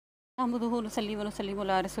नहमदुहु व नसल्ली व नसल्लिमु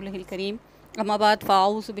अला रसूलिहिल करीम अम्मा बाद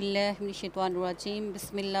फ़ाऊज़ु बिल्लाहि मिनश शैतानिर रजीम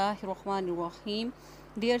बिस्मिल्लाहिर रहमानिर रहीम।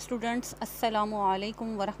 डियर स्टूडेंट्स, अस्सलामु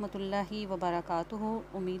अलैकुम व रहमतुल्लाहि व बरकातुहू।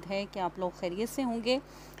 उम्मीद है कि आप लोग खैरियत से होंगे।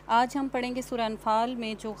 आज हम पढ़ेंगे सूरह अनफ़ाल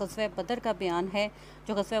में जो ग़ज़वा बदर का बयान है,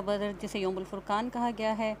 जो ग़ज़वा बदर जिसे यौमुल फ़ुरक़ान कहा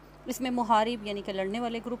गया है। इसमें मुहारिब यानी कि लड़ने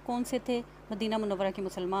वाले ग्रुप कौन से थे? मदीना मुनव्वरा के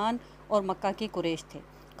मुसलमान और मक्का के कुरैश थे।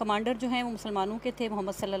 कमांडर जो हैं वो मुसलमानों के थे,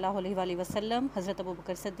 मोहम्मद सल्लल्लाहु अलैहि वसल्लम, हज़रत अबू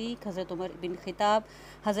बकर सदीक़, हज़रत उमर बिन ख़िताब,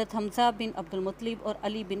 हज़रत हमज़ा बिन अब्दुल मुत्तलिब और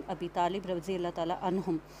अली बिन अबी तालिब रज़ी अल्लाह ताला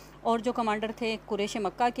अन्हुम। और जो कमांडर थे कुरैश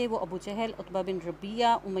मक्का के, वो अबू जहल, उतबा बिन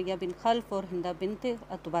रबिया, उमैया बिन खल्फ़ और हिंदा बिनत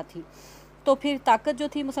उतबा थी। तो फिर ताकत जो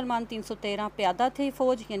थी मुसलमान 313 प्यादा थे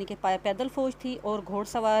फ़ौज, यानी कि पैदल फ़ौज थी, और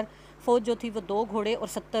घोड़सवार फ़ौज जो थी वो 2 घोड़े और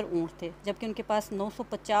 70 ऊँट थे, जबकि उनके पास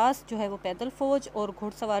 950 जो है वो पैदल फ़ौज और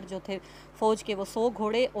घोड़सवार जो थे फ़ौज के वो 100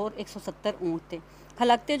 घोड़े और 170 ऊँट थे।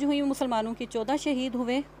 हलाकतें जो हुई मुसलमानों की 14 शहीद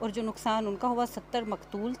हुए और जो नुकसान उनका हुआ 70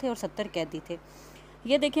 मकतूल थे और 70 कैदी थे।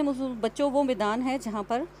 ये देखें बच्चों, वो मैदान है जहाँ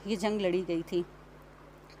पर ये जंग लड़ी गई थी।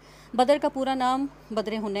 बदर का पूरा नाम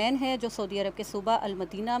बदर हुनैन है, जो सऊदी अरब के सूबा अल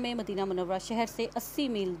मदीना में मदीना मुनव्वरा शहर से 80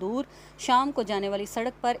 मील दूर शाम को जाने वाली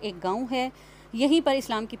सड़क पर एक गांव है। यहीं पर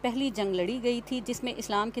इस्लाम की पहली जंग लड़ी गई थी, जिसमें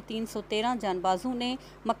इस्लाम के 313 जानबाजों ने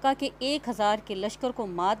मक्का के 1000 के लश्कर को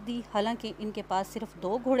मात दी। हालांकि इनके पास सिर्फ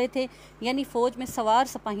 2 घोड़े थे, यानी फ़ौज में सवार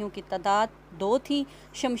सिपाहियों की तादाद 2 थी,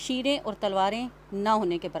 शमशीरें और तलवारें ना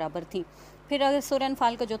होने के बराबर थीं। फिर अगर सूरह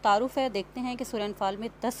अनफ़ाल का जो तारुफ़ है, देखते हैं कि सूरह अनफ़ाल में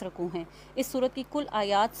 10 रकू हैं। इस सूरत की कुल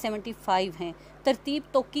आयात 75 हैं। तरतीब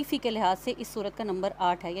तौक़ीफ़ी के लिहाज से इस सूरत का नंबर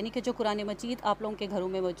 8 है, यानी कि जो कुरान मजीद आप लोगों के घरों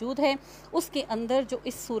में मौजूद है उसके अंदर जो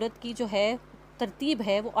इस सूरत की जो है तरतीब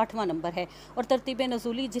है वो 8वां नंबर है। और तरतीब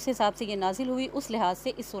नज़ूली जिस हिसाब से ये नाजिल हुई उस लिहाज से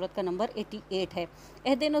इस सूरत का नंबर 88 है।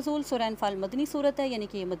 अहद नज़ूल सूरह अनफ़ाल मदनी सूरत है, यानी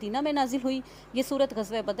कि ये मदीना में नाजिल हुई। ये सूरत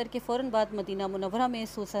ग़ज़वा बदर के फ़ौरन बाद मदीना मुनव्वरा में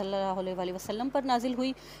सल्लल्लाहु अलैहि वसल्लम पर नाजिल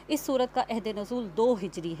हुई। इस सूरत का अहद नज़ूल 2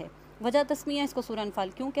 हिजरी है। वजह तस्मिया इसको सूरह अनफ़ाल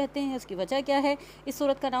क्यों कहते हैं, इसकी वजह क्या है? इस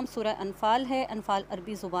सूरत का नाम सूरह अनफ़ाल है। अनफ़ाल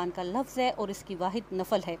अरबी ज़ुबान का लफ्ज़ है और इसकी वाहिद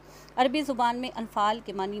नफल है। अरबी ज़ुबान में अनफ़ाल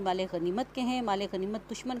के मानी माल गनीमत के हैं। माल गनीमत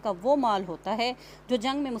दुश्मन का वो माल होता है जो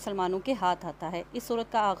जंग में मुसलमानों के हाथ आता है। इस सूरत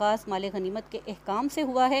का आगाज़ माल गनीमत के अहकाम से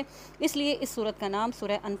हुआ है, इसलिए इस सूरत का नाम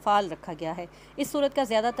सूरह अनफ़ाल रखा गया है। इस सूरत का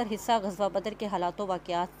ज़्यादातर हिस्सा ग़ज़वा बदर के हालात व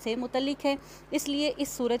वाक़यात से मुतल्लिक़ है, इसलिए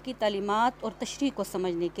इस सूरत की तालीमात और तशरीह को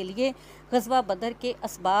समझने के लिए ग़ज़वा बदर के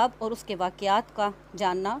असबाब और उसके वाक़यात का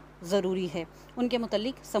जानना ज़रूरी है, उनके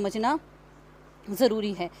मुतल्लिक़ समझना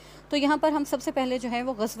ज़रूरी है। तो यहाँ पर हम सबसे पहले जो है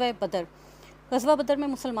वो ग़ज़वा बदर में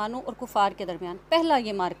मुसलमानों और कुफ़ार के दरमियान पहला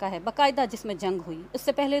ये मार्का है बाकायदा जिसमें जंग हुई।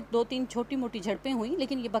 इससे पहले 2-3 छोटी मोटी झड़पें हुई,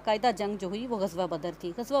 लेकिन ये बाकायदा जंग जो हुई वो ग़ज़वा बदर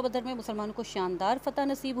थी। ग़ज़वा बदर में मुसलमानों को शानदार फ़तह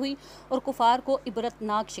नसीब हुई और कुफ़ार को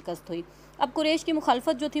इबरतनाक शिकस्त हुई। अब कुरैश की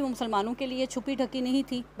मुखालफत जो थी वो मुसलमानों के लिए छुपी ढकी नहीं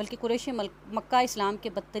थी, बल्कि कुरैश मक्का इस्लाम के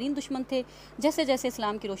बदतरीन दुश्मन थे। जैसे जैसे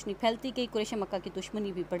इस्लाम की रोशनी फैलती गई, कुरैश मक्का की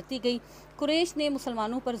दुश्मनी भी बढ़ती गई। कुरैश ने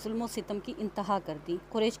मुसलमानों पर जुल्म सितम की इंतहा कर दी।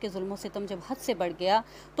 कुरैश के जुल्म सितम जब हद से बढ़ गया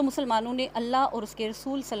तो मुसलमानों ने अल्लाह और उसके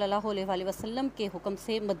रसूल सल्लल्लाहु अलैहि वसल्लम के हुक्म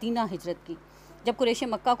से मदीना हिजरत की। जब कुरैश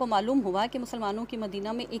मक्का को मालूम हुआ कि मुसलमानों की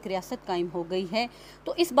मदीना में एक रियासत कायम हो गई है,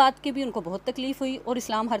 तो इस बात की भी उनको बहुत तकलीफ़ हुई और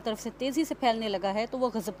इस्लाम हर तरफ से तेज़ी से फैलने लगा है, तो वह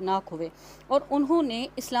गज़बनाक हुए और उन्होंने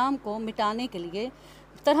इस्लाम को मिटाने के लिए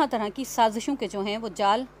तरह तरह की साजिशों के जो हैं वो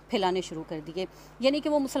जाल फैलाने शुरू कर दिए, यानी कि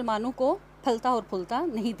वो मुसलमानों को फलता और फूलता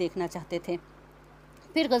नहीं देखना चाहते थे।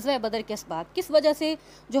 फिर ग़ज़वा बदर के असबाब, किस वजह से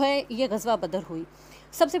जो है ये ग़ज़वा बदर हुई?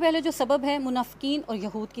 सबसे पहले जो सबब है मुनाफ़िकीन और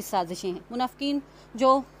यहूद की साजिशें हैं। मुनाफ़िकीन जो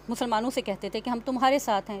मुसलमानों से कहते थे कि हम तुम्हारे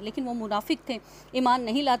साथ हैं, लेकिन वो मुनाफिक थे, ईमान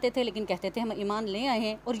नहीं लाते थे लेकिन कहते थे हम ईमान ले आए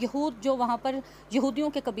हैं। और यहूद जो वहाँ पर यहूदियों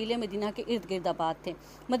के कबीले मदीना के इर्द गिर्द आबाद थे।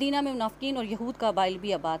 मदीना में मुनाफ़िकीन और यहूद का कबाइल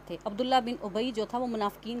भी आबाद थे। अब्दुल्ला बिन उबई जो था वो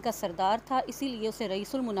मुनाफ़िकीन का सरदार था, इसीलिए उसे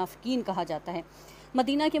रईसुल मुनाफ़िकीन कहा जाता है।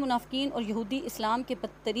 मदीना के मुनाफ़िकीन और यहूदी इस्लाम के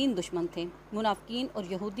बदतरीन दुश्मन थे। मुनाफ़िकीन और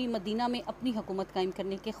यहूदी मदीना में अपनी हुकूमत कायम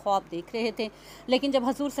करने के ख्वाब देख रहे थे, लेकिन जब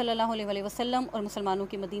हज़ूर सल्लल्लाहु अलैहि वसल्लम और मुसलमानों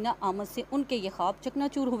की मदीना आमद से उनके ये ख्वाब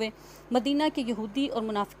चकनाचूर हुए। मदीना के यहूदी और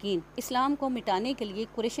मुनाफ़िकीन इस्लाम को मिटाने के लिए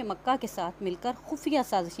कुरैश मक्का के साथ मिलकर खुफिया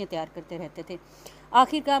साजिशें तैयार करते रहते थे।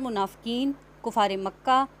 आखिरकार मुनाफ़िकीन, कुफ़ार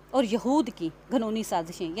मक्का और यहूद की घनौनी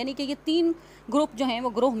साजिशें, यानी कि ये 3 ग्रुप जो हैं वो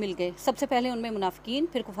ग्रोह मिल गए। सबसे पहले उनमें मुनाफ़िकीन,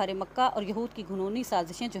 फिर कुफ़ार मक्का और यहूद की घनौनी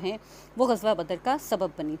साजिशें जो हैं वो ग़ज़वा बदर का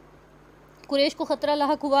सबब बनी। कुरैश को ख़तरा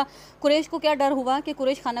लाहक हुआ। कुरैश को क्या डर हुआ कि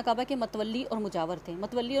कुरैश खाना काबा के मतवल्ली और मुजावर थे।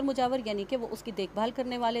 मतवल्ली और मुजावर यानी कि वो उसकी देखभाल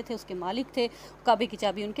करने वाले थे, उसके मालिक थे, काबे की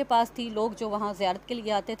चाबी उनके पास थी। लोग जो वहाँ ज़ियारत के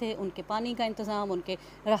लिए आते थे, उनके पानी का इंतज़ाम, उनके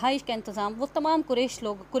रहाइश का इंतज़ाम, वो तमाम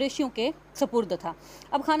कुरैशियों के सपुर्द था।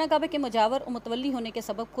 अब खाना काबे के मुजावर और मतवल्ली होने के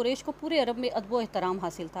सबब कुरैश को पूरे अरब में अदब व एहतराम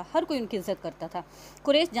हासिल था। हर कोई उनकी इज़्ज़त करता था।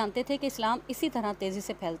 कुरैश जानते थे कि इस्लाम इसी तरह तेज़ी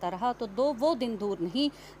से फैलता रहा तो वो दिन दूर नहीं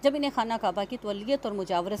जब इन्हें खाना काबा की तवल्लियत और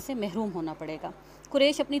मुजावरत से महरूम होना पड़ेगा।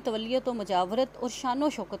 कुरैश अपनी तवल्लियत और मुजावरत और शान व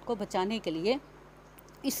शौकत को बचाने के लिए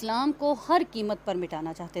इस्लाम को हर कीमत पर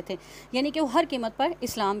मिटाना चाहते थे, यानी कि वो हर कीमत पर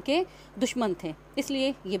इस्लाम के दुश्मन थे।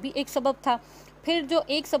 इसलिए ये भी एक सबब था। फिर जो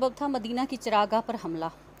एक सबब था मदीना की चरागाह पर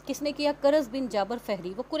हमला। किसने किया? करज़ बिन जाबर फहरी,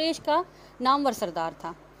 वो कुरैश का नामवर सरदार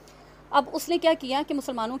था। अब उसने क्या किया कि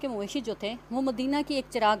मुसलमानों के मवेशी जो थे वो मदीना की एक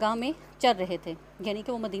चरागाह में चर रहे थे, यानी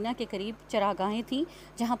कि वो मदीना के करीब चरागाहें थीं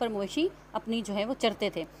जहाँ पर मवेशी अपनी जो है वो चरते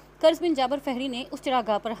थे। कर्ज़ बिन जाबर फहरी ने उस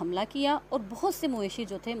चरागाह पर हमला किया और बहुत से मवेशी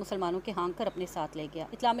जो थे मुसलमानों के हाँक कर अपने साथ ले गया।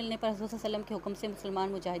 इत्ला मिलने पर हज़रत सल्लल्लाहु अलैहि वसल्लम के हुक्म से मुसलमान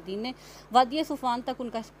मुजाहिदीन ने वादिय सुफ़ान तक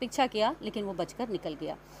उनका पीछा किया, लेकिन वो बचकर निकल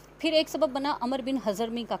गया। फिर एक सबब बना अमर बिन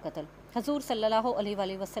हज़रमी का कत्ल। हजूर सल्लल्लाहु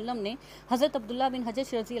अलैहि वसल्लम ने हज़रत अब्दुल्ला बिन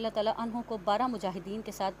हजश रज़ी अल्लाह ताला अन्हु को 12 मुजाहिदीन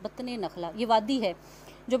के साथ बतने नखला, ये वादी है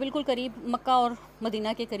जो बिल्कुल करीब मक्का और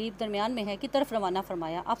मदीना के करीब दरमियान में है, की तरफ रवाना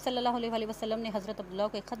फरमाया। आप सल्लल्लाहु अलैहि वसल्लम ने हज़रत अब्दुल्ला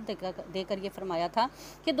को एक ख़त देकर ये फरमाया था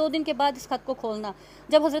कि 2 दिन के बाद इस ख़त को खोलना।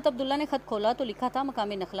 जब हज़रत अब्दुल्ला ने ख़त खोला तो लिखा था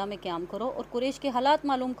मकाम नखला में क़याम करो और कुरैश के हालात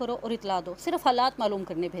मालूम करो और इतला दो। सिर्फ हालात मालूम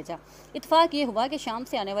करने भेजा। इत्फाक़ ये हुआ कि शाम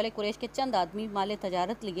से आने वाले कुरैश के चंद आदमी माले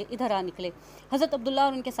तजारत लिए इधर आ निकले। हज़रत अब्दुल्ला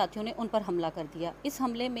और उनके साथियों ने उन पर हमला कर दिया। इस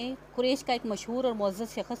हमले में कुरैश का एक मशहूर और मुअज़्ज़ज़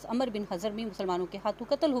शख़्स अमर बिन हज़रमी मुसलमानों के हाथों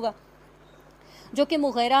कत्ल हुआ, जो कि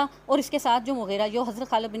मुग़ीरा और इसके साथ जो मुग़ीरा जो हज़रत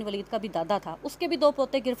खालिद बिन वलीद का भी दादा था, उसके भी 2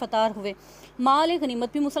 पोते गिरफ़्तार हुए। माल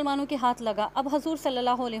गनीमत भी मुसलमानों के हाथ लगा। अब हज़ूर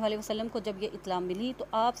सल्लल्लाहु अलैहि वसल्लम को जब ये इत्ला मिली तो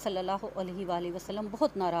आप सल्लल्लाहु अलैहि वसल्लम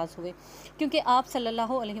बहुत नाराज़ हुए, क्योंकि आप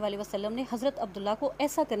सल्लल्लाहु अलैहि वसल्लम ने हज़रत अब्दुल्ला को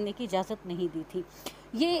ऐसा करने की इजाज़त नहीं दी थी।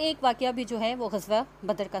 ये एक वाक़या भी जो है वो ग़ज़वा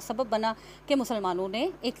बदर का सबब बना कि मुसलमानों ने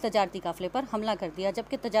एक तजारती काफ़िले पर हमला कर दिया,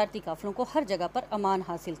 जबकि तजारती काफ़िलों को हर जगह पर अमान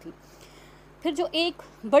हासिल थी। फिर जो एक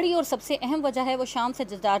बड़ी और सबसे अहम वजह है वो शाम से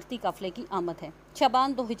तजारती काफ़िले की आमद है।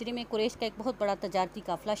 शाबान 2 हिजरी में कुरैश का एक बहुत बड़ा तजारती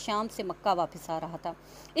काफ़िला शाम से मक्का वापस आ रहा था।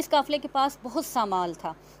 इस काफ़िले के पास बहुत सा माल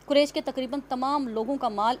था। कुरैश के तकरीबन तमाम लोगों का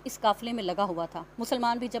माल इस काफ़िले में लगा हुआ था।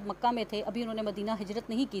 मुसलमान भी जब मक्का में थे, अभी उन्होंने मदीना हिजरत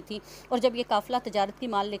नहीं की थी, और जब ये काफ़िला तजारती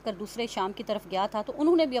माल लेकर दूसरे शाम की तरफ गया था तो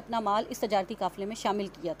उन्होंने भी अपना माल इस तजारती काफ़िले में शामिल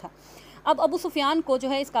किया था। अब अबू सुफियान को जो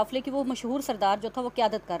है इस काफ़िले की वो मशहूर सरदार जो था वो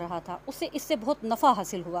क़यादत कर रहा था, उससे इससे बहुत नफ़ा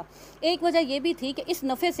हासिल हुआ। एक वजह यह भी थी कि इस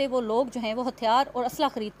नफ़े से वो लोग जो हैं वो हथियार और असला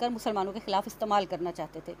ख़रीद कर मुसलमानों के ख़िलाफ़ इस्तेमाल करना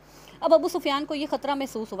चाहते थे। अब अबू सुफियान को ये ख़तरा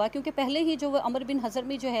महसूस हुआ, क्योंकि पहले ही जो वो अमर बिन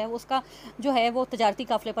हज़रमी जो है उसका जो है वो तजारती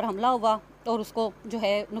काफ़िले पर हमला हुआ और उसको जो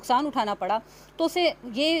है नुकसान उठाना पड़ा, तो उसे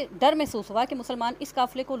ये डर महसूस हुआ कि मुसलमान इस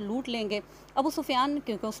काफ़िले को लूट लेंगे। अबू सुफियान,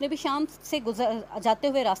 क्योंकि उसने भी शाम से जाते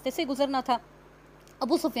हुए रास्ते से गुजरना था,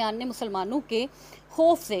 अबू सुफियान ने मुसलमानों के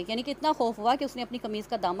खौफ से, यानी कि इतना खौफ हुआ कि उसने अपनी कमीज़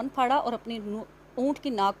का दामन फाड़ा और अपनी ऊँट की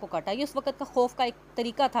नाक को काटा। ये उस वक़्त का खौफ का एक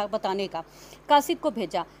तरीका था बताने का। कासिद को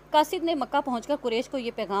भेजा। कासिद ने मक्का पहुंचकर कुरैश को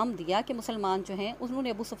ये पैगाम दिया कि मुसलमान जो हैं उन्होंने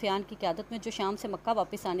अबू सुफियान की क़यादत में जो शाम से मक्का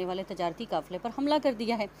वापस आने वाले तजारती काफ़िले पर हमला कर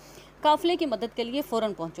दिया है, काफ़िले की मदद के लिए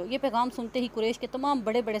फ़ौरन पहुँचो। ये पैगाम सुनते ही कुरैश के तमाम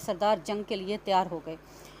बड़े बड़े सरदार जंग के लिए तैयार हो गए।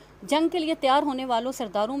 जंग के लिए तैयार होने वालों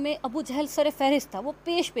सरदारों में अबू जहल सर फहरिस्त था, वो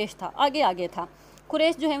पेश था, आगे आगे था।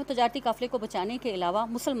 कुरैश जो है वो तजारती काफ़िले को बचाने के अलावा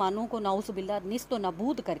मुसलमानों को नाउज़ुबिल्लाह निस्त व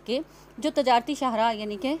नाबूद करके जो तजारती शाहरा,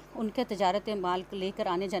 यानी कि उनके तजारत माल लेकर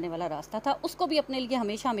आने जाने वाला रास्ता था, उसको भी अपने लिए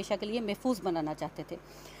हमेशा हमेशा के लिए महफूज बनाना चाहते थे।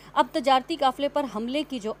 अब तजारती काफ़िले पर हमले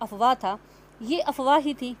की जो अफवाह था, ये अफवाह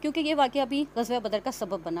ही थी, क्योंकि ये वाक़या भी ग़ज़वा बदर का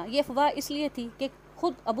सबब बना। ये अफवाह इसलिए थी कि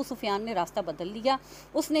खुद अबू सुफियान ने रास्ता बदल लिया।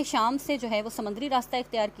 उसने शाम से जो है वो समंदरी रास्ता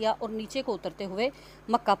इख्तियार किया और नीचे को उतरते हुए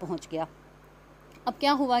मक्का पहुँच गया। अब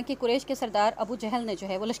क्या हुआ कि कुरैश के सरदार अबू जहल ने जो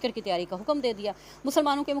है वो लश्कर की तैयारी का हुक्म दे दिया।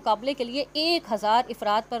 मुसलमानों के मुकाबले के लिए 1000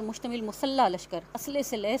 अफराद पर मुश्तमिल मुसल्ला लश्कर, असले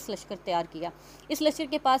से लैस लश्कर तैयार किया। इस लश्कर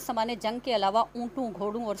के पास सामान जंग के अलावा ऊँटों,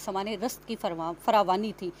 घोड़ों और सामान रस्त की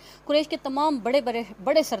फरावानी थी। कुरैश के तमाम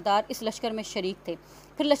बड़े सरदार इस लश्कर में शरीक थे।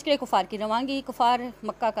 फिर लश्कर कुफ़ार की रवानगी। कुफ़ार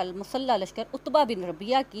मक्का का मुसल्ला लश्कर उत्बा बिन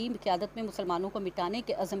रबिया की क़यादत में मुसलमानों को मिटाने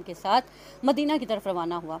के अज़म के साथ मदीना की तरफ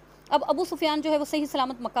रवाना हुआ। अब अबू सुफियान जो है वो सही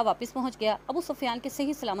सलामत मक्का वापस पहुंच गया। अबू सुफियान के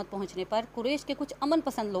सही सलामत पहुंचने पर कुरैश के कुछ अमन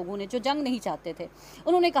पसंद लोगों ने, जो जंग नहीं चाहते थे,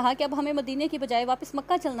 उन्होंने कहा कि अब हमें मदीने की बजाय वापस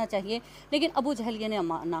मक्का चलना चाहिए। लेकिन अबू जहल ये न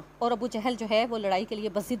माना और अबू जहल जो है वो लड़ाई के लिए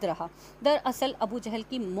बज़िद रहा। दरअसल अबू जहल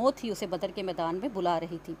की मौत ही उसे बदर के मैदान में बुला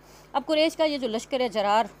रही थी। अब कुरैश का ये जो लश्कर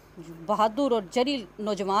जरार बहादुर और जरी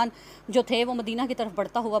नौजवान जो थे वो मदीना की तरफ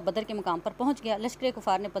बढ़ता हुआ बदर के मुकाम पर पहुँच गया। लश्कर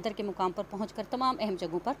कुफार ने बदर के मुकाम पर पहुँच तमाम अहम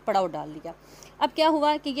जगहों पर पड़ाव डाल लिया। अब क्या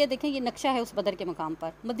हुआ कि ये देखें, ये नक्शा है उस बदर के मुकाम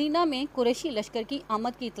पर। मदीना में कुरैशी लश्कर की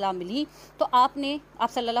आमद की इतला मिली तो आप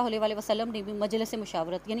सल्लल्लाहु अलैहि वसल्लम ने भी मजलिस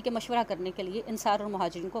मुशावरत यानी कि मशवरा करने के लिए इंसार और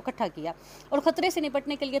मुहाजिरीन को इकट्ठा किया और ख़तरे से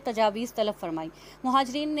निपटने के लिए तजावीज़ तलब फरमाई।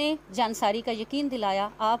 मुहाजिरीन ने जानसारी का यकीन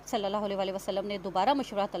दिलाया। आप सल्लल्लाहु अलैहि वसल्लम ने दोबारा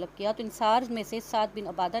मशवरा तलब किया तो इंसार में से साद बिन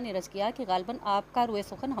अबादा ने रज़ किया कि गालिबन आपका रुए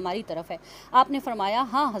सुखन हमारी तरफ है। आपने फरमाया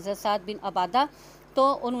हाँ हज़रत साद बिन अबादा। तो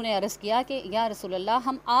उन्होंने अर्ज़ किया कि या रसूलल्लाह,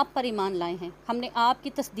 हम आप पर ईमान लाए हैं, हमने आपकी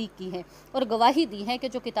तस्दीक की है और गवाही दी है कि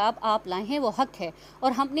जो किताब आप लाए हैं वो हक़ है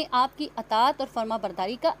और हमने आपकी अतात और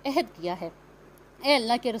फर्माबरदारी का अहद किया है। ए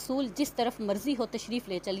अल्लाह के रसूल, जिस तरफ मर्ज़ी हो तशरीफ़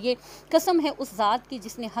ले चलिए। कसम है उस ज़ात की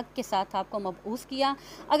जिसने हक़ के साथ आपको मबऊस किया।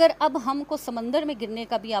 अगर अब हमको समंदर में गिरने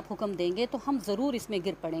का भी आप हुक्म देंगे तो हम ज़रूर इसमें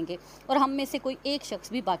गिर पड़ेंगे और हम में से कोई एक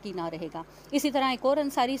शख्स भी बाकी ना रहेगा। इसी तरह एक और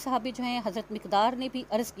अंसारी सहाबी जो हैं हज़रत मिक़दार ने भी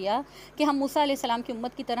अर्ज़ किया कि हम मूसा अलैहिस्सलाम की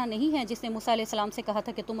उम्मत की तरह नहीं हैं जिसने मूसा अलैहिस्सलाम से कहा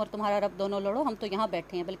था कि तुम और तुम्हारा रब दोनों लड़ो, हम तो यहाँ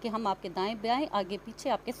बैठे हैं, बल्कि हम आपके दाएँ बाएँ आगे पीछे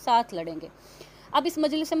आपके साथ लड़ेंगे। अब इस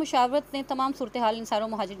मजलिस मुशावरत ने तमाम सूरत हाल इंसार और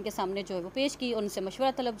मुहाजिरीन के सामने जो है वो पेश की और उनसे मशवरा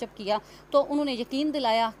तलब जब किया तो उन्होंने यकीन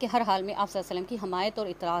दिलाया कि हर हाल में आप सल्लल्लाहु अलैहि वसल्लम की हमायत और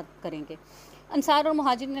इतरात करेंगे। अंसार और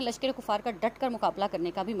मुहाजिरीन ने लश्कर कुफार का डट कर मुकाबला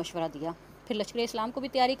करने का भी मशवरा दिया। फिर लश्कर इस्लाम को भी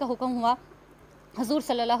तैयारी का हुक्म हुआ। हज़ूर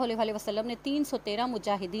सल्लल्लाहु अलैहि वसल्लम ने 313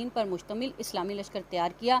 मुजाहिदीन पर मुश्तमिल इस्लामी लश्कर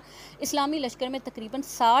तैयार किया। इस्लामी लश्कर में तकरीबन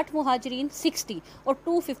 60 मुहाजिरीन 60 और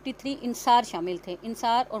 253 इंसार शामिल थे।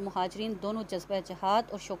 इंसार और मुहाजिरीन दोनों जज्बा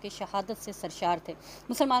जहाद और शौक़ शहादत से सरशार थे।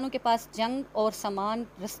 मुसलमानों के पास जंग और सामान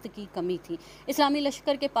रस्त की कमी थी। इस्लामी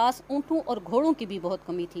लश्कर के पास ऊँटों और घोड़ों की भी बहुत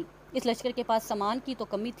कमी थी। इस लश्कर के पास सामान की तो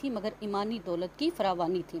कमी थी मगर ईमानी दौलत की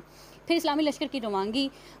फरावानी थी। फिर इस्लामी लश्कर की रवानगी।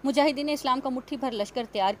 मुजाहिदीन इस्लाम का मुट्ठी भर लश्कर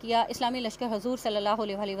तैयार किया। इस्लामी लश्कर हज़ूर सल्लल्लाहु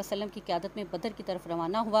अलैहि वसल्लम की क़यादत में बदर की तरफ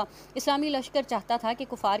रवाना हुआ। इस्लामी लश्कर चाहता था कि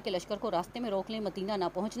कुफ़ार के लश्कर को रास्ते में रोक लें, मदीना ना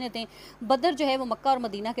पहुँचने दें। बदर जो है वो मक्का और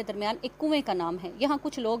मदीना के दरमियान एक कुएँ का नाम है, यहाँ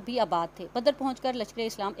कुछ लोग भी आबाद थे। बदर पहुँच कर लश्कर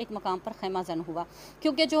इस्लाम एक मकाम पर खैमा जन हुआ,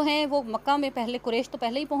 क्योंकि जो है वो मक्का में पहले कुरैश तो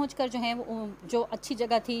पहले ही पहुँच कर जो है वो जो अच्छी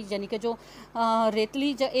जगह थी यानी कि जो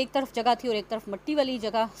रेतली एक तरफ जगह थी और एक तरफ मिट्टी वाली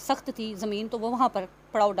जगह सख्त थी ज़मीन, तो वो वहाँ पर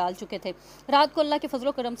पड़ाव डाल चुके थे। रात को अल्लाह के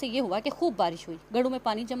फजलो करम से ये हुआ कि खूब बारिश हुई, गढ़ों में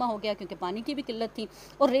पानी जमा हो गया क्योंकि पानी की भी किल्लत थी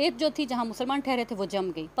और रेत जो थी जहाँ मुसलमान ठहरे थे वो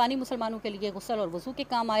जम गई। पानी मुसलमानों के लिए गुस्ल और वज़ू के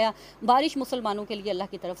काम आया। बारिश मुसलमानों के लिए अल्लाह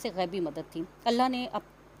की तरफ से गैबी मदद थी। अल्लाह ने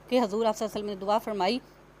आपके हज़ूर आप सल्लल्लाहु अलैहि वसल्लम ने दुआ फरमाई,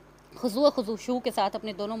 खुशू के साथ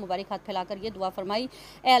अपने दोनों मुबारक हाथ फैलाकर ये दुआ फरमाई,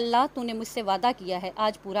 ए अल्लाह, तूने मुझसे वादा किया है,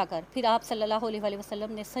 आज पूरा कर। फिर आप सल्लल्लाहु अलैहि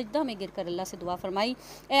वसल्लम ने सजदा में गिरकर अल्लाह से दुआ फरमाई,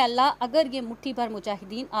 ए अल्लाह, अगर ये मुट्ठी भर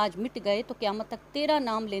मुजाहिदीन आज मिट गए तो क़यामत तक तेरा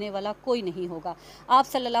नाम लेने वाला कोई नहीं होगा। आप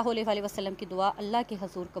सल्लल्लाहु अलैहि वसल्लम की दुआ अल्लाह के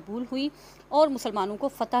हज़ूर कबूल हुई और मुसलमानों को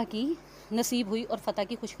फ़तह की नसीब हुई और फ़तह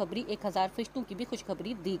की खुशखबरी 1000 फरिश्तों की भी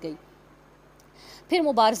खुशखबरी दी गई। फिर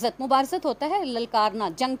मुबारज़त होता है ललकारना,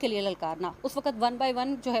 जंग के लिए ललकारना। उस वक़्त 1 बाय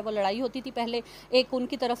 1 जो है वो लड़ाई होती थी, पहले एक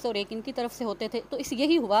उनकी तरफ से और एक इनकी तरफ से होते थे। तो इस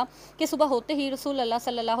यही हुआ कि सुबह होते ही रसूल अल्लाह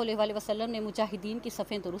सल्लल्लाहु अलैहि वसल्लम ने मुजाहिदीन की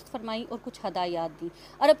सफ़ें दुरुस्त फरमाई और कुछ हदायत दी।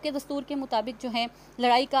 अरब के दस्तूर के मुताबिक जो है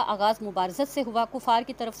लड़ाई का आगाज़ मुबारज़त से हुआ। कुफ़ार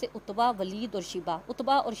की तरफ से उतबा, वलीद और शिबा।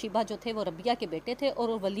 उतबा और शिबा जो थे वो रबिया के बेटे थे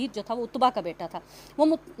और वलीद जो था वो उतबा का बेटा था। वो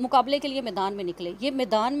मुकाबले के लिए मैदान में निकले। ये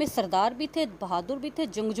मैदान में सरदार भी थे, बहादुर भी थे,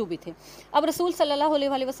 जंगजू भी थे। अब रसूल सल्लल्लाहु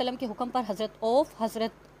अलैहि वसल्लम के हुक्म पर हज़रत औफ,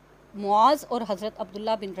 हज़रत मुआज़ और हज़रत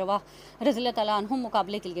अब्दुल्ला बिन रवाह रज़ियल्लाहु तआला अन्हुम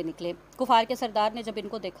मुकाबले के लिए निकले। कुफ़ार के सरदार ने जब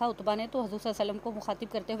इनको देखा उतबा ने, तो हज़ूर सल्लल्लाहु अलैहि वसल्लम को मुखातिब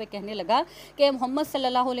करते हुए कहने लगा कि मोहम्मद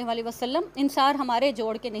सल्लल्लाहु अलैहि वसल्लम, इंसार हमारे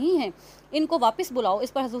जोड़ के नहीं हैं, इनको वापस बुलाओ।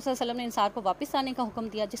 इस पर हज़ूर सल्लल्लाहु अलैहि वसल्लम ने इंसार को वापस आने का हुक्म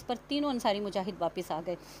दिया, जिस पर तीनों अंसारी मुजाहिद वापस आ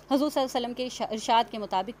गए। हज़ूर सल्लल्लाहु अलैहि वसल्लम के इरशाद के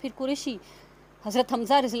मुताबिक फिर कुरैशी हज़रत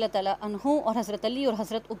हमज़ा रज़ियल्लाहु तआला अन्हु और हज़रत अली और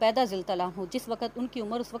हज़रत उबैदा रज़ियल्लाहु तआला अन्हु, जिस वक़्त उनकी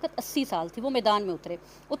उम्र उस वक़्त 80 साल थी, वो मैदान में उतरे।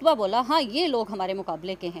 उतबा बोला, हाँ ये लोग हमारे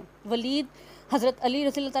मुकाबले के हैं। वलीद हज़रत अली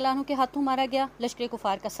रज़ियल्लाहु तआला अन्हु के हाथों मारा गया। लश्कर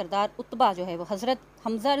कुफ़ार का सरदार उतबा जो है वो हज़रत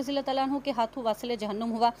हमज़ा रज़ियल्लाहु तआला अन्हु के हाथों वासिले जहन्नुम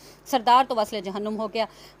हुआ। सरदार तो वासिले जहन्नुम हो गया।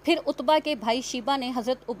 फिर उतबा के भाई शिबा ने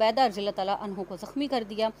हज़रत उबैदा रज़ियल्लाहु तआला अन्हु को ज़ख्मी कर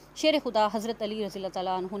दिया। शेर खुदा हज़रत अली रज़ियल्लाहु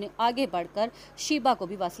तआला अन्हु ने आगे बढ़कर शिबा को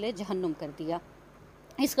भी वासिले जहन्नुम कर दिया।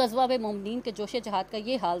 इस ग़ज़वा में मोमिनीन के जोश जहाद का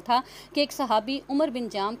ये हाल था कि एक सहाबी उमर बिन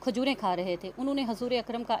जाम खजूरें खा रहे थे। उन्होंने हजूर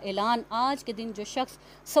अकरम का ऐलान, आज के दिन जो शख्स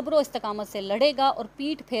सब्र व इस्तकामत से लड़ेगा और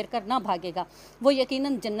पीठ फेर कर ना भागेगा वो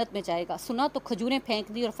यकीनन जन्नत में जाएगा, सुना तो खजूरें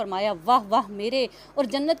फेंक दी और फरमाया, वाह वाह मेरे और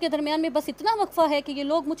जन्नत के दरमियान में बस इतना वक्फा है कि ये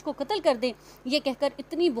लोग मुझको कत्ल कर दें। ये कहकर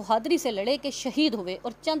इतनी बहादुरी से लड़े कि शहीद हुए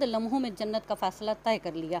और चंद लम्हों में जन्नत का फ़ैसला तय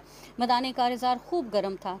कर लिया। मैदान कारज़ार खूब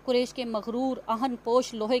गर्म था। कुरैश के मगरूर आहन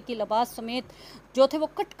पोश लोहे की लिबास समेत जो थे वो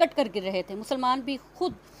कट कट कर गिर रहे थे। मुसलमान भी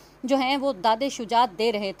खुद जो हैं वो दादे शुजात दे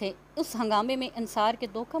रहे थे। उस हंगामे में अंसार के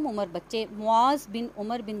दो कम उम्र बच्चे मुआज़ बिन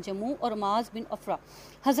उमर बिन जमू और मुआज़ बिन अफरा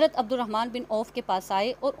हज़रत अब्दुर्रहमान बिन औफ के पास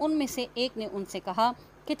आए और उनमें से एक ने उनसे कहा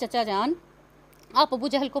कि चचा जान, आप अबू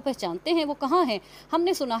जहल को पहचानते हैं? वो कहाँ हैं?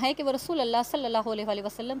 हमने सुना है कि वह रसूल अल्लाह सल्लल्लाहु अलैहि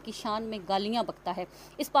वसल्लम की शान में गालियाँ बकता है।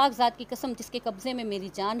 इस पाक ज़ात की कसम जिसके कब्ज़े में मेरी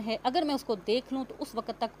जान है, अगर मैं उसको देख लूँ तो उस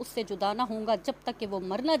वक़्त तक उससे जुदा ना होऊंगा जब तक कि वो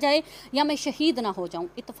मर ना जाए या मैं शहीद ना हो जाऊँ।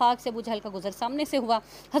 इत्तफाक से अबू जहल का गुजर सामने से हुआ।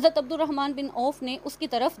 हज़रत अब्दुर्रहमान बिन औफ ने उसकी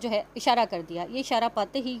तरफ जो है इशारा कर दिया। ये इशारा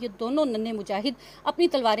पाते ही ये दोनों नन्हे मुजाहिद अपनी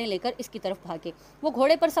तलवारें लेकर इसकी तरफ भागे। वो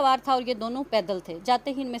घोड़े पर सवार था और ये दोनों पैदल थे।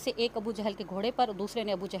 जाते ही इनमें से एक अबू जहल के घोड़े पर और दूसरे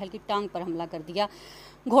ने अबू जहल की टांग पर हमला कर दिया।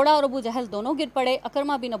 घोड़ा और अबू जहल दोनों गिर पड़े।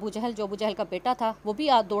 अकरमा बिन अबू जहल जो अबू जहल का बेटा था वो भी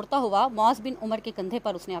दौड़ता हुआ मुआज़ बिन उमर के कंधे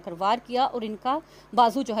पर उसने आकर वार किया और इनका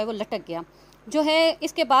बाजू जो है वो लटक गया। जो है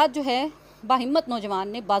इसके बाद जो है बाहिम्मत नौजवान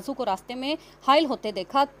ने बाजू को रास्ते में हायल होते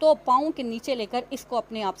देखा तो पाँव के नीचे लेकर इसको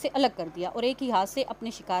अपने आप से अलग कर दिया और एक ही हाथ से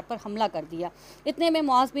अपने शिकार पर हमला कर दिया। इतने में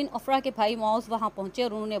मुआज़ बिन अफरा के भाई मुआज़ वहाँ पहुँचे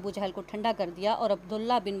और उन्होंने अबू जहल को ठंडा कर दिया और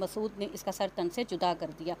अब्दुल्ला बिन मसूद ने इसका सर तन से जुदा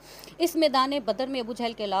कर दिया। इस मैदान बदर में अबू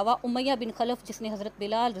जहल के अलावा उमैया बिन खलफ जिसने हज़रत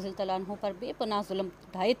बिलाल रज़ियल्लाहु अन्हु पर बेपनाह जुल्म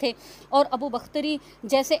ढाए थे और अबू बख्तरी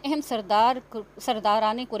जैसे अहम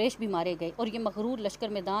सरदारान कुरैश भी मारे गए और ये मगरूर लश्कर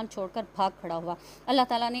मैदान छोड़कर भाग खड़ा हुआ। अल्लाह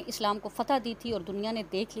ताला ने इस्लाम को फ़तह दी थी और दुनिया ने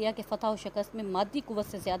देख लिया कि फ़तह और शिकस्त में मादी कुव्वत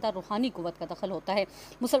से ज़्यादा रूहानी कुव्वत का दखल होता है।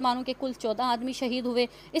 मुसलमानों के कुल 14 आदमी शहीद हुए।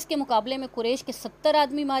 इसके मुकाबले में कुरैश के 70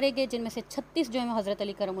 आदमी मारे गए, जिनमें से 36 जो है हज़रत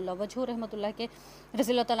अली करमुल्लाह वजहू रहमतुल्लाह के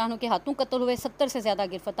रज़ियल्लाहु तआला अन्हु के हाथों कत्ल हुए। 70 से ज़्यादा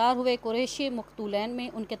गिरफ्तार हुए। कुरैशी मकतूलैन में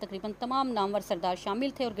उनके तकरीबन तमाम नामवर सरदार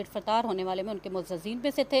शामिल थे और गिरफ्तार होने वाले में उनके मुअज़्ज़ज़ीन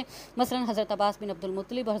में से थे, मसलन हज़रत अब्बास बिन अब्दुल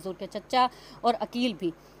मुत्तलिब और हज़ूर के चचा और अकील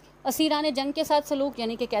भी। असीरान जंग के साथ सलूक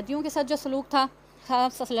यानी कि कैदियों के साथ जो सलूक था,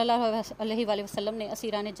 सल्लल्लाहु अलैहि वसल्लम ने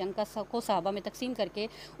असीरान जंग को सहाबा में तकसीम करके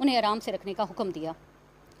उन्हें आराम से रखने का हुक्म दिया।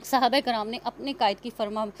 सहाबा कराम ने अपने कायद की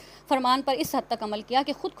फरमान पर इस हद तक अमल किया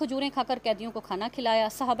कि ख़ुद खजूरें खाकर कैदियों को खाना खिलाया।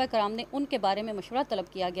 सहाबा कराम ने उनके बारे में मशवरा तलब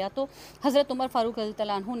किया गया तो हज़रत उमर फ़ारूक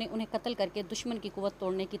रज़ियल्लाहु अन्हु ने उन्हें कत्ल करके दुश्मन की कुव्वत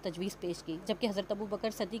तोड़ने की तजवीज़ पेश की, जबकि हज़रत अबू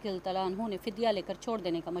बकर सदीक़ रज़ियल्लाहु अन्हु ने फ़िदिया लेकर छोड़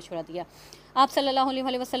देने का मशवरा दिया। आप सल्लल्लाहु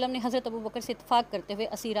अलैहि वसल्लम ने हज़रत अबू बकर से इत्तफ़ाक़ करते हुए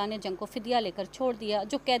असीरान जंग को फ़िदिया लेकर छोड़ दिया।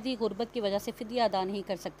 जो कैदी गुर्बत की वजह से फ़िदिया अदा नहीं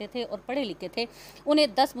कर सकते थे और पढ़े लिखे थे,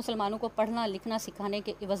 उन्हें 10 मुसलमानों को पढ़ना लिखना सिखाने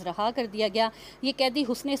के इवज़ रहा कर दिया गया। ये कैदी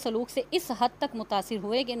हुस्ने सलूक से इस हद तक मुतासिर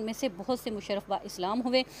हुए कि इनमें से बहुत से मुशर्रफ बा इस्लाम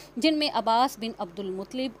हुए, जिनमें अब्बास बिन अब्दुल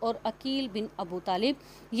मुत्तलिब और अकील बिन अबू तालिब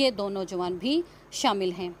ये दो नौजवान भी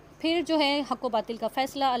शामिल हैं। फिर जो है हक़ व बातिल का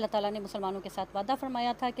फ़ैसला, अल्लाह ताला ने मुसलमानों के साथ वादा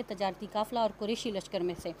फरमाया था कि तजारती काफ़िला और कुरैशी लश्कर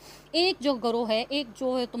में से एक जो गिरोह है, एक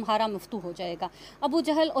जो है तुम्हारा मफ्तू हो जाएगा। अबू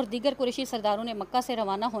जहल और दीगर कुरैशी सरदारों ने मक्का से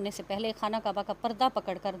रवाना होने से पहले खाना काबा का पर्दा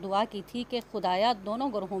पकड़कर दुआ की थी कि खुदाया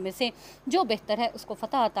दोनों गिरोहों में से जो बेहतर है उसको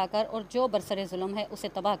फ़तह अता कर और जो बरसरे जुल्म है उसे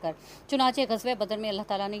तबाह कर। चुनाचे ग़ज़वे बदर में अल्लाह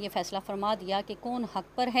ताला ने यह फ़ैसला फरमा दिया कि कौन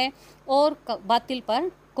हक़ पर है और बातिल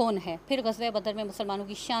पर कौन है। फिर ग़ज़वे बदर में मुसलमानों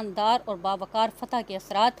की शानदार और बावकार फ़तह के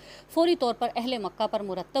असरात फ़ौरी तौर पर अहले मक्का पर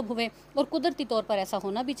मुरतब हुए और कुदरती तौर पर ऐसा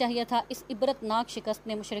होना भी चाहिए था। इस इबरतनाक शिकस्त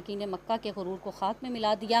ने मुशरिकीन मक्का के गुरूर को खाक में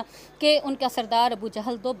मिला दिया कि उनका सरदार अबू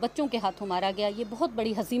जहल 2 बच्चों के हाथों मारा गया। ये बहुत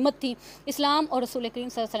बड़ी हज़ीमत थी। इस्लाम और रसूल करीम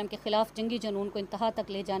सल्लल्लाहु अलैहि वसल्लम के ख़िलाफ़ जंगी जनून को इंतहा तक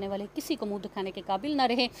ले जाने वाले किसी को मुँह दिखाने के काबिल न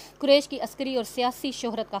रहे। कुरैश की अस्करी और सियासी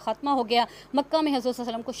शोहरत का खात्मा हो गया। मक्का में हज़रत सल्लल्लाहु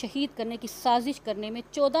अलैहि वसल्लम को शहीद करने की साजिश करने में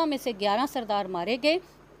 14 में से 11 सरदार मारे गए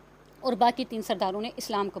और बाकी 3 सरदारों ने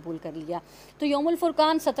इस्लाम कबूल कर लिया। तो यौमुल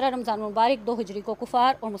फुरकान 17 रमज़ान मुबारक 2 हिजरी को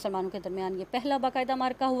कुफ़ार और मुसलमानों के दरमियान ये पहला बाकायदा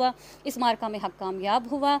मार्का हुआ। इस मार्का में हक़ कामयाब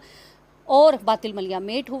हुआ और बातिल मलिया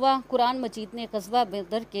मेट हुआ। कुरान मजीद ने ग़ज़वा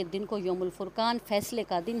बदर के दिन को यौमुल फुरकान फ़ैसले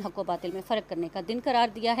का दिन, हक़ व बातिल में फ़र्क करने का दिन करार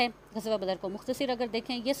दिया है। ग़ज़वा बदर को मुख्तसर अगर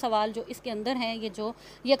देखें, ये सवाल जो इसके अंदर हैं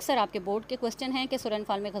ये अक्सर आपके बोर्ड के क्वेश्चन हैं कि सूरह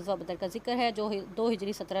अनफ़ाल में ग़ज़वा बदर का जिक्र है जो 2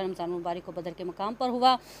 हिजरी 17 रमज़ान मुबारक को बदर के मकाम पर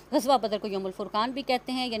हुआ। ग़ज़वा बदर को यौमुल फुरकान भी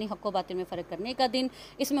कहते हैं, यानी हक़ व बातिल में फ़र्क करने का दिन।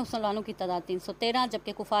 इसमें मुसलमानों की तादाद 313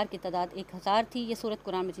 जबकि कुफ़ार की तादाद 1000 थी। ये सूरत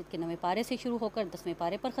कुरान मजीद के 9वें पारे से शुरू होकर 10वें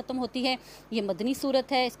पारे पर ख़त्म होती है। ये मदनी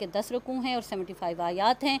सूरत है, इसके 10 रुकू हैं और 75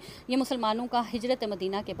 आयात हैं। ये मुसलमानों का हिजरत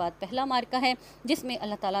मदीना के बाद पहला मार्का है जिसमें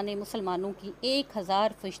अल्लाह ताला ने मुसलमानों की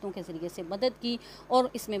 1000 फरिश्तों के ज़रिए से मदद की और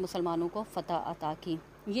इसमें मुसलमानों को फ़तह अता की।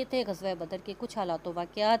 ये थे ग़ज़वा बदर के कुछ हालात व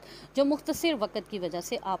वाक़यात जो मुख्तसर वक़्त की वजह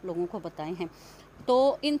से आप लोगों को बताए हैं। तो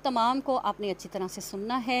इन तमाम को आपने अच्छी तरह से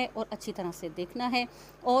सुनना है और अच्छी तरह से देखना है,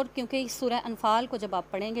 और क्योंकि सूरह अनफ़ाल को जब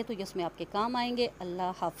आप पढ़ेंगे तो ये उसमें आपके काम आएंगे।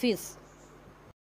 अल्लाह हाफ़िज़।